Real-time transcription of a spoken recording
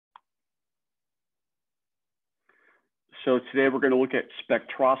So today we're going to look at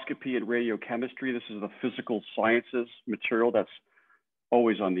spectroscopy and radiochemistry. This is the physical sciences material that's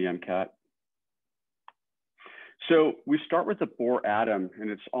always on the MCAT. So we start with the Bohr atom,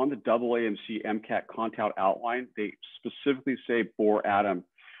 and it's on the AAMC MCAT content outline. They specifically say Bohr atom.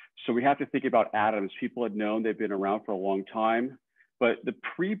 So we have to think about atoms. People had known they've been around for a long time, but the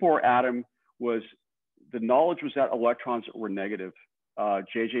pre-Bohr atom was, the knowledge was that electrons were negative.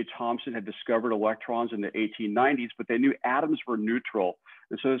 J.J. Thomson had discovered electrons in the 1890s, but they knew atoms were neutral.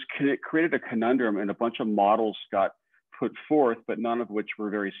 And so this created a conundrum, and a bunch of models got put forth, but none of which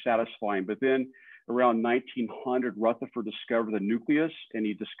were very satisfying. But then around 1900, Rutherford discovered the nucleus, and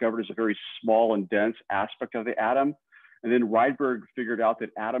he discovered it's a very small and dense aspect of the atom. And then Rydberg figured out that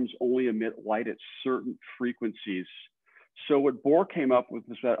atoms only emit light at certain frequencies. So what Bohr came up with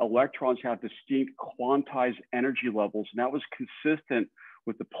was that electrons have distinct quantized energy levels, and that was consistent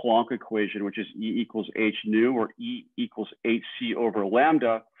with the Planck equation, which is E equals h nu, or E equals hc over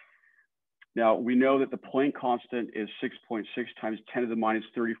lambda. Now, we know that the Planck constant is 6.6 times 10 to the minus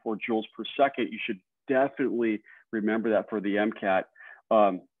 34 joules per second. You should definitely remember that for the MCAT.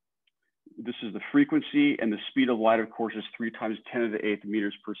 This is the frequency, and the speed of light, of course, is 3 times 10 to the 8th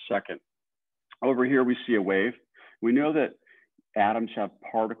meters per second. Over here, we see a wave. We know that atoms have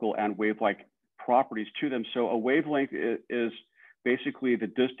particle and wave-like properties to them. So a wavelength is basically the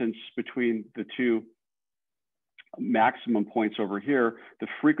distance between the two maximum points over here. The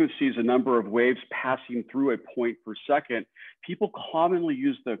frequency is the number of waves passing through a point per second. People commonly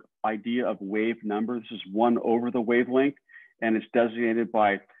use the idea of wave number. This is 1 over the wavelength, and it's designated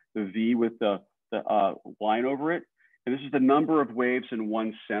by the V with the line over it. And this is the number of waves in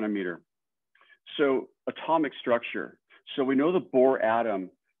 1 centimeter. So atomic structure. So we know the Bohr atom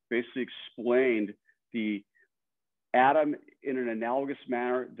basically explained the atom in an analogous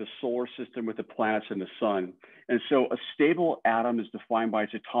manner, the solar system with the planets and the sun. And so a stable atom is defined by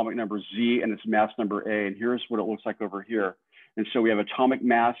its atomic number Z and its mass number A. And here's what it looks like over here. And so we have atomic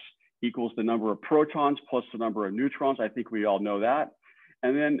mass equals the number of protons plus the number of neutrons. I think we all know that.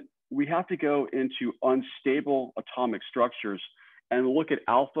 And then we have to go into unstable atomic structures and look at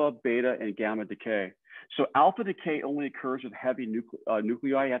alpha, beta, and gamma decay. So alpha decay only occurs with heavy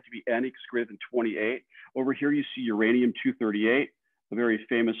nuclei. You have to be N equals greater than 28. Over here, you see uranium-238, a very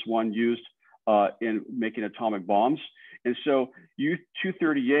famous one used in making atomic bombs. And so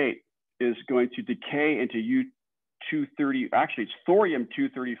U-238 is going to decay into U-230, actually it's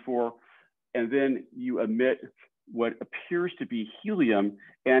thorium-234, and then you emit what appears to be helium.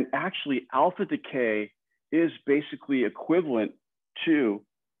 And actually alpha decay is basically equivalent to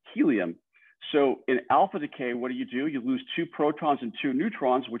helium. So in alpha decay, what do? You lose 2 protons and 2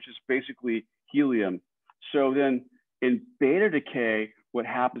 neutrons, which is basically helium. So then in beta decay, what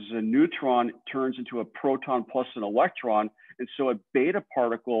happens is a neutron turns into a proton plus an electron. And so a beta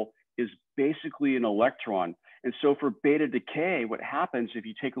particle is basically an electron. And so for beta decay, what happens if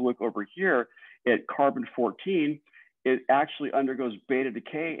you take a look over here at carbon 14, it actually undergoes beta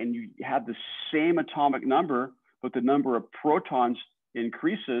decay, and you have the same atomic number, but the number of protons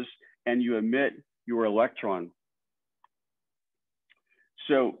increases and you emit your electron.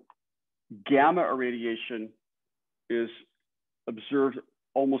 So gamma irradiation is observed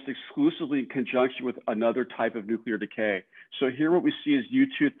almost exclusively in conjunction with another type of nuclear decay. So here what we see is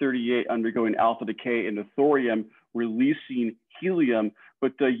U-238 undergoing alpha decay into thorium, releasing helium,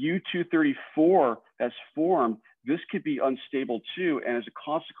 but the U-234 that's formed, this could be unstable too. And as a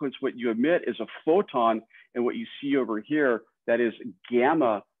consequence, what you emit is a photon, and what you see over here, that is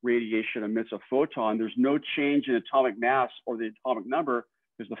gamma radiation emits a photon. There's no change in atomic mass or the atomic number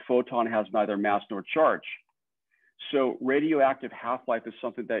because the photon has neither mass nor charge. So radioactive half-life is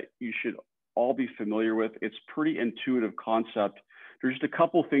something that you should all be familiar with. It's pretty intuitive concept. There's just a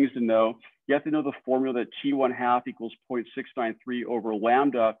couple things to know. You have to know the formula that T1/2 equals 0.693 over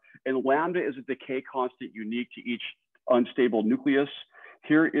lambda. And lambda is a decay constant unique to each unstable nucleus.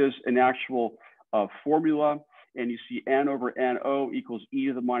 Here is an actual formula. And you see N over NO equals E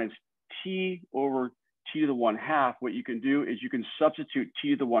to the minus T over T to the 1/2. What you can do is you can substitute T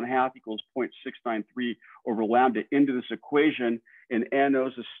to the 1/2 equals 0.693 over lambda into this equation, and NO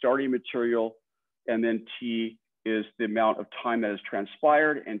is the starting material, and then T is the amount of time that has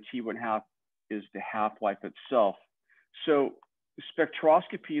transpired, and T1/2 is the half-life itself. So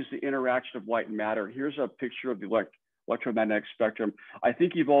spectroscopy is the interaction of light and matter. Here's a picture of the electromagnetic spectrum. I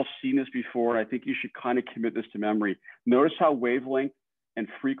think you've all seen this before, and I think you should kind of commit this to memory. Notice how wavelength and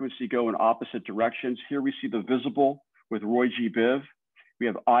frequency go in opposite directions. Here we see the visible with Roy G. Biv. We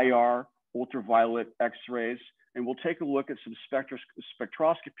have IR, ultraviolet, X-rays, and we'll take a look at some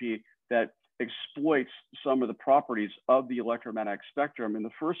spectroscopy that exploits some of the properties of the electromagnetic spectrum. And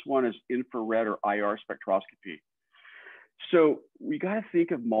the first one is infrared or IR spectroscopy. So we got to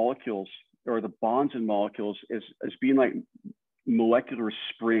think of molecules or the bonds in molecules as being like molecular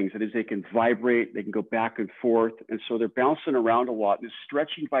springs. That is, they can vibrate, they can go back and forth. And so they're bouncing around a lot. This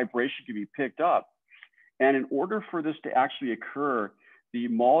stretching vibration can be picked up. And in order for this to actually occur, the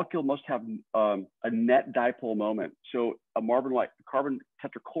molecule must have a net dipole moment. So a carbon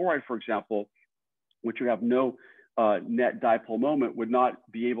tetrachloride, for example, which would have no net dipole moment, would not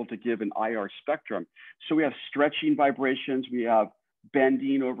be able to give an IR spectrum. So we have stretching vibrations, we have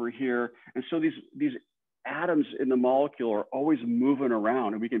bending over here. And so these atoms in the molecule are always moving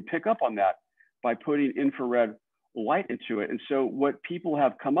around, and we can pick up on that by putting infrared light into it. And so what people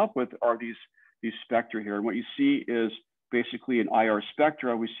have come up with are these spectra here. And what you see is basically in IR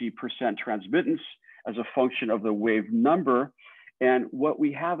spectra, we see percent transmittance as a function of the wave number. And what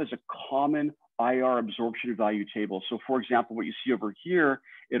we have is a common IR absorption value table. So for example, what you see over here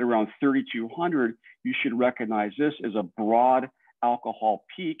at around 3,200, you should recognize this as a broad alcohol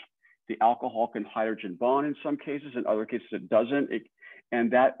peak. The alcohol can hydrogen bond in some cases, in other cases it doesn't.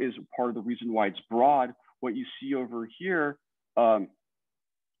 And that is part of the reason why it's broad. What you see over here, around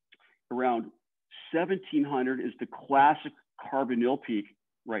 1,700 is the classic carbonyl peak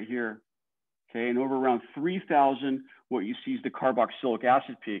right here. Okay, and over around 3,000, what you see is the carboxylic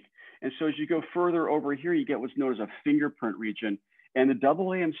acid peak. And so as you go further over here, you get what's known as a fingerprint region. And the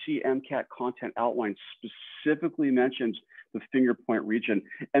AAMC MCAT content outline specifically mentions the fingerprint region.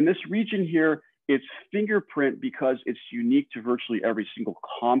 And this region here, it's fingerprint because it's unique to virtually every single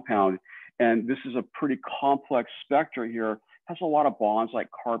compound. And this is a pretty complex spectra here. It has a lot of bonds like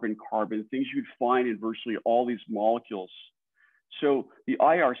carbon-carbon, things you'd find in virtually all these molecules. So the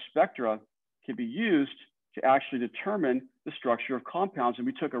IR spectra can be used to actually determine the structure of compounds. And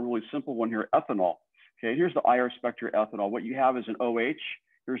we took a really simple one here, ethanol. Okay, here's the IR spectra ethanol. What you have is an OH.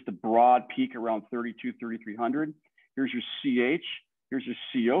 Here's the broad peak around 3,300. Here's your CH. Here's your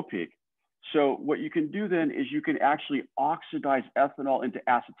CO peak. So what you can do then is you can actually oxidize ethanol into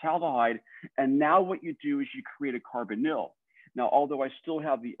acetaldehyde. And now what you do is you create a carbonyl. Now, although I still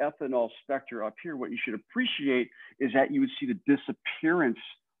have the ethanol spectra up here, what you should appreciate is that you would see the disappearance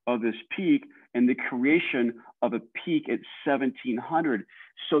of this peak and the creation of a peak at 1,700.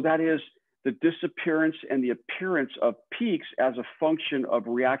 So that is the disappearance and the appearance of peaks as a function of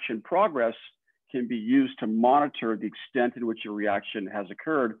reaction progress can be used to monitor the extent in which a reaction has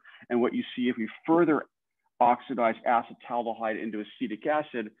occurred. And what you see if we further oxidize acetaldehyde into acetic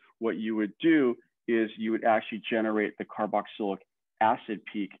acid, what you would do is you would actually generate the carboxylic acid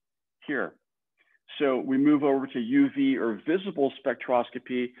peak here. So we move over to UV or visible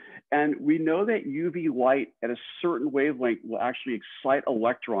spectroscopy, and we know that UV light at a certain wavelength will actually excite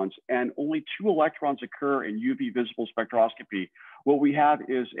electrons, and only 2 electrons occur in UV visible spectroscopy. What we have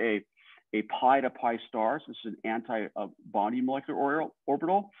is a pi to pi star. So this is an anti-bonding molecular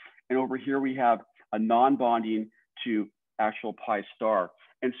orbital. And over here we have a non-bonding to actual pi star.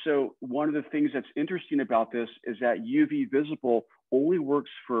 And so one of the things that's interesting about this is that UV visible only works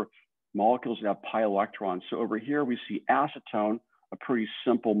for molecules that have pi electrons. So over here we see acetone, a pretty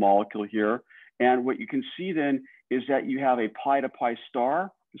simple molecule here. And what you can see then is that you have a pi to pi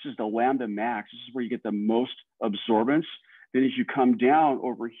star. This is the lambda max. This is where you get the most absorbance. Then as you come down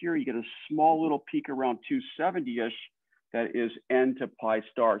over here, you get a small little peak around 270-ish that is N to pi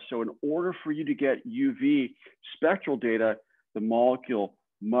star. So in order for you to get UV spectral data, the molecule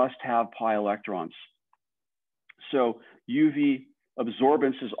must have pi electrons. So UV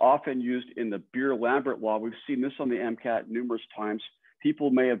absorbance is often used in the Bohr-Lambert law. We've seen this on the MCAT numerous times.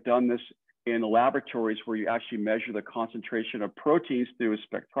 People may have done this in the laboratories where you actually measure the concentration of proteins through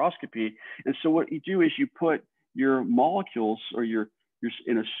a spectroscopy. And so what you do is you put your molecules or you're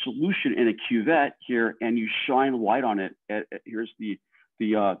in a solution in a cuvette here, and you shine light on it. Here's the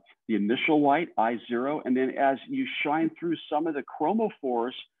initial light, I0, and then as you shine through some of the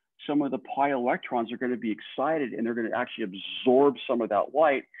chromophores, some of the pi electrons are going to be excited, and they're going to actually absorb some of that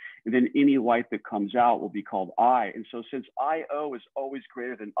light, and then any light that comes out will be called I. And so since IO is always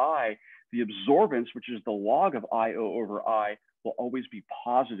greater than I, the absorbance, which is the log of IO over I, will always be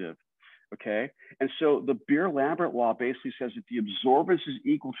positive. Okay, and so the Bohr-Lambert law basically says that the absorbance is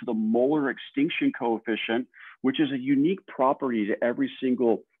equal to the molar extinction coefficient, which is a unique property to every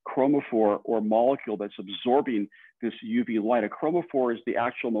single chromophore or molecule that's absorbing this UV light. A chromophore is the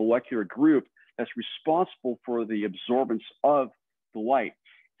actual molecular group that's responsible for the absorbance of the light.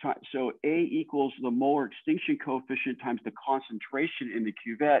 So A equals the molar extinction coefficient times the concentration in the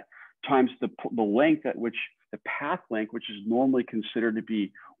cuvette times the length at which the path length, which is normally considered to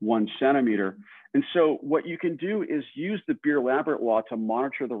be 1 centimeter. And so what you can do is use the Beer-Lambert law to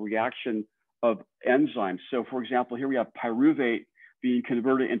monitor the reaction of enzymes. So for example, here we have pyruvate being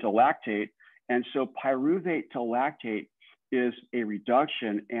converted into lactate. And so pyruvate to lactate is a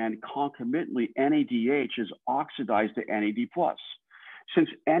reduction, and concomitantly NADH is oxidized to NAD+. Since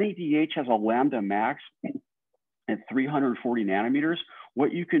NADH has a lambda max at 340 nanometers,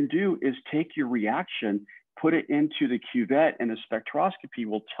 what you can do is take your reaction, put it into the cuvette, and the spectroscopy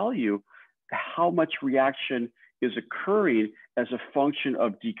will tell you how much reaction is occurring as a function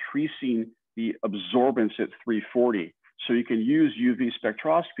of decreasing the absorbance at 340. So you can use UV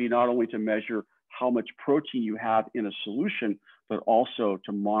spectroscopy not only to measure how much protein you have in a solution, but also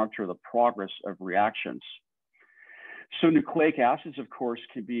to monitor the progress of reactions. So nucleic acids, of course,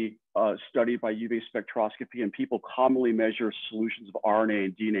 can be studied by UV spectroscopy, and people commonly measure solutions of RNA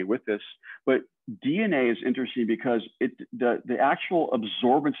and DNA with this. But DNA is interesting because the actual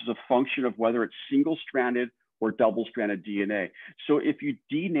absorbance is a function of whether it's single-stranded or double-stranded DNA. So if you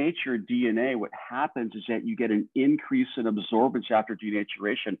denature DNA, what happens is that you get an increase in absorbance after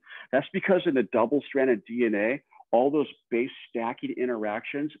denaturation. That's because in the double-stranded DNA, all those base stacking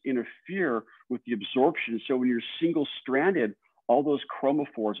interactions interfere with the absorption. So when you're single-stranded, all those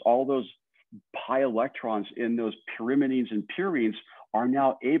chromophores, all those pi electrons in those pyrimidines and purines are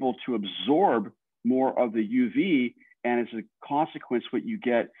now able to absorb more of the UV. And as a consequence, what you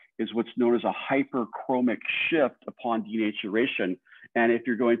get is what's known as a hyperchromic shift upon denaturation. And if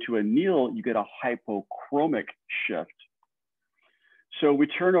you're going to anneal, you get a hypochromic shift. So we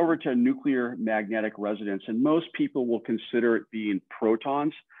turn over to nuclear magnetic resonance, and most people will consider it being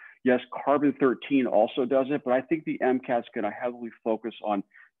protons. Yes, carbon-13 also does it, but I think the MCAT's going to heavily focus on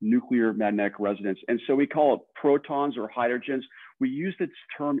nuclear magnetic resonance. And so we call it protons or hydrogens. We use this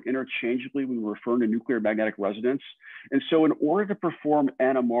term interchangeably when we're referring to nuclear magnetic resonance. And so in order to perform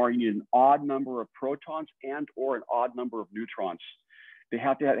NMR, you need an odd number of protons and or an odd number of neutrons. They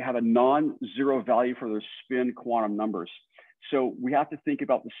have to have a non-zero value for their spin quantum numbers. So we have to think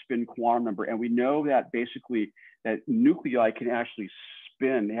about the spin quantum number. And we know that basically that nuclei can actually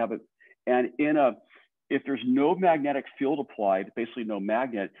spin. They have it, and if there's no magnetic field applied, basically no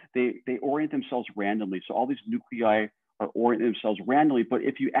magnet, they orient themselves randomly. So all these nuclei are orienting themselves randomly. But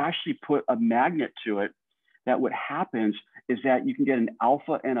if you actually put a magnet to it, that what happens is that you can get an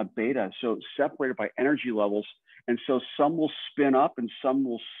alpha and a beta, so separated by energy levels. And so some will spin up and some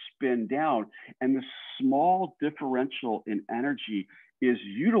will spin down. And the small differential in energy is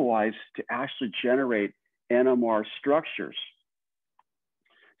utilized to actually generate NMR structures.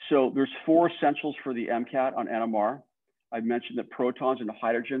 So there's 4 essentials for the MCAT on NMR. I mentioned that protons and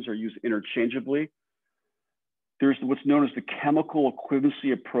hydrogens are used interchangeably. There's what's known as the chemical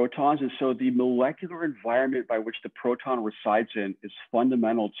equivalency of protons. And so the molecular environment by which the proton resides in is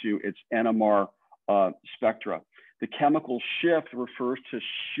fundamental to its NMR spectra. The chemical shift refers to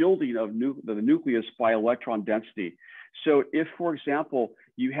shielding of the nucleus by electron density. So if, for example,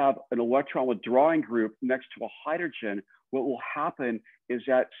 you have an electron withdrawing group next to a hydrogen, what will happen is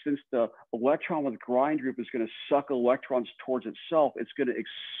that since the electron withdrawing group is going to suck electrons towards itself, it's going to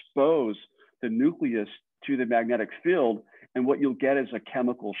expose the nucleus to the magnetic field. And what you'll get is a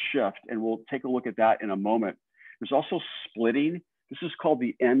chemical shift. And we'll take a look at that in a moment. There's also splitting. This is called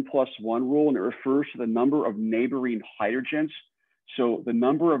the N+1 rule, and it refers to the number of neighboring hydrogens. So the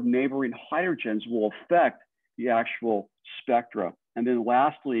number of neighboring hydrogens will affect the actual spectra. And then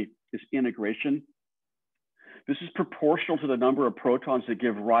lastly is integration. This is proportional to the number of protons that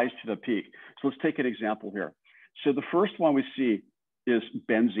give rise to the peak. So let's take an example here. So the first one we see is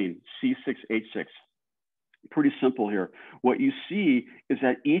benzene, C6H6. Pretty simple here. What you see is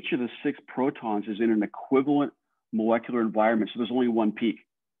that each of the 6 protons is in an equivalent molecular environment. So there's only one peak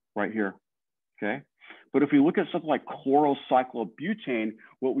right here, okay? But if we look at something like chlorocyclobutane,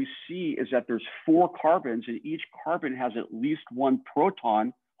 what we see is that there's 4 carbons, and each carbon has at least 1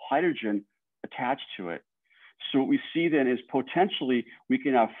 proton, hydrogen, attached to it. So what we see then is potentially we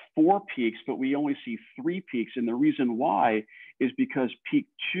can have 4 peaks, but we only see 3 peaks. And the reason why is because peak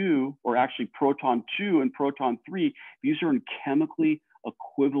 2, or actually proton 2 and proton 3, these are in chemically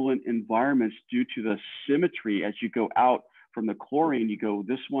equivalent environments due to the symmetry. As you go out from the chlorine, you go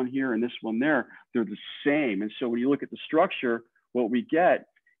this one here and this one there, they're the same. And so when you look at the structure, what we get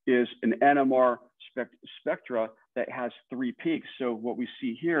is an NMR spectra that has 3 peaks. So what we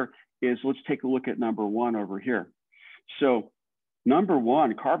see here is, let's take a look at number 1 over here. So number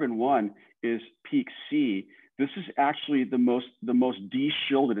 1, carbon 1 is peak C. this is actually the most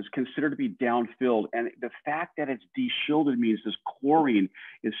de-shielded. It's considered to be down-filled. And the fact that it's de-shielded means this chlorine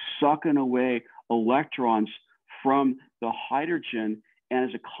is sucking away electrons from the hydrogen, and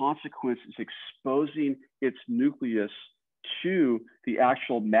as a consequence, it's exposing its nucleus to the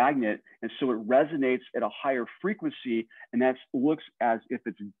actual magnet. And so it resonates at a higher frequency, and that looks as if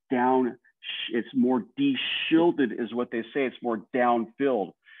it's down, it's more de-shielded is what they say. It's more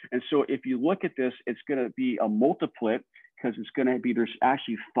down-filled. And so if you look at this, it's going to be a multiplet, because it's going to be, there's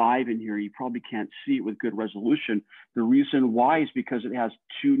actually 5 in here. You probably can't see it with good resolution. The reason why is because it has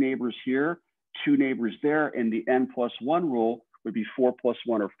 2 neighbors here, 2 neighbors there, and the n+1 rule would be 4 +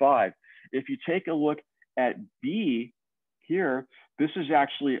 1 or 5. If you take a look at B here, this is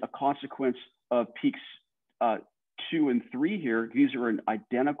actually a consequence of peaks 2 and 3 here. These are in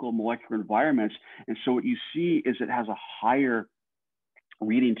identical molecular environments. And so what you see is it has a higher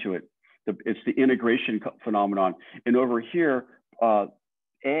reading to it. It's the integration phenomenon. And over here,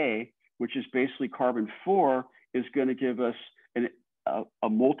 A, which is basically carbon 4, is going to give us a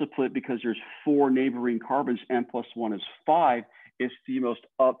multiplet because there's 4 neighboring carbons, n+1 is 5. It's the most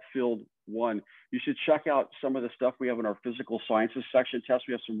upfilled one. You should check out some of the stuff we have in our physical sciences section test.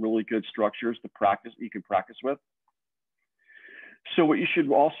 We have some really good structures to practice, you can practice with. So what you should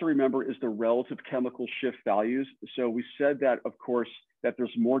also remember is the relative chemical shift values. So we said that, of course, that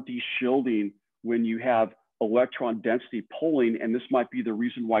there's more de-shielding when you have electron density pulling, and this might be the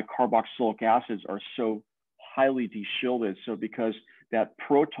reason why carboxylic acids are so highly de-shielded. So because that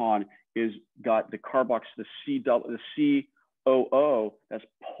proton is got the COO that's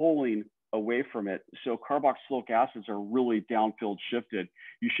pulling away from it. So carboxylic acids are really downfield shifted.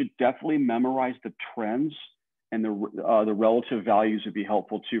 You should definitely memorize the trends, and the relative values would be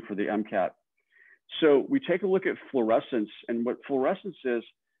helpful too for the MCAT. So we take a look at fluorescence, and what fluorescence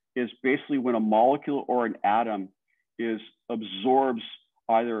is basically when a molecule or an atom absorbs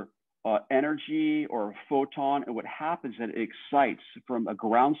either energy or a photon, and what happens is that it excites from a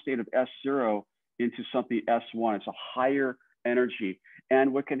ground state of S0 into something S1. It's a higher energy.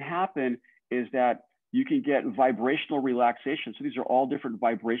 And what can happen is that you can get vibrational relaxation. So these are all different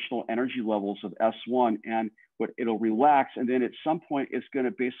vibrational energy levels of S1, and it'll relax, and then at some point it's going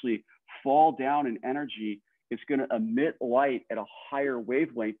to basically fall down in energy. It's going to emit light at a higher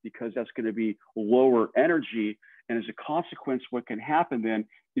wavelength because that's going to be lower energy. And as a consequence, what can happen then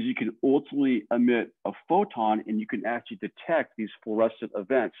is you can ultimately emit a photon, and you can actually detect these fluorescent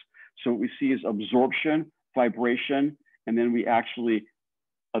events. So what we see is absorption, vibration, and then we actually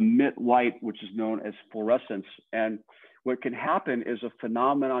emit light, which is known as fluorescence. And what can happen is a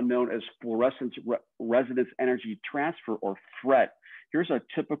phenomenon known as fluorescence resonance energy transfer, or FRET. Here's a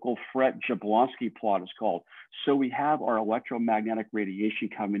typical FRET Jablonski plot, it's called. So we have our electromagnetic radiation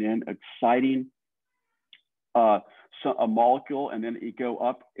coming in, exciting a molecule, and then it go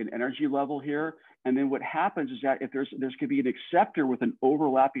up in energy level here. And then what happens is that if there's could be an acceptor with an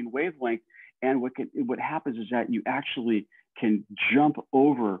overlapping wavelength, and what happens is that you actually can jump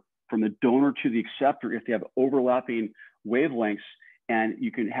over from the donor to the acceptor if they have overlapping wavelengths, and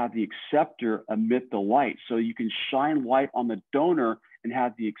you can have the acceptor emit the light. So you can shine light on the donor and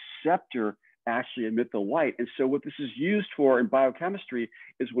have the acceptor actually emit the light. And so what this is used for in biochemistry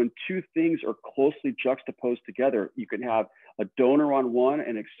is when 2 things are closely juxtaposed together. You can have a donor on one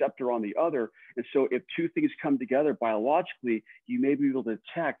and acceptor on the other. And so if 2 things come together biologically, you may be able to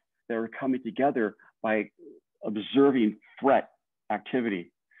detect they're coming together by observing FRET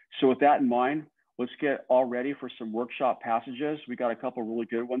activity. So with that in mind, let's get all ready for some workshop passages. We got a couple really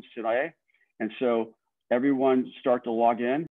good ones today. And so everyone start to log in.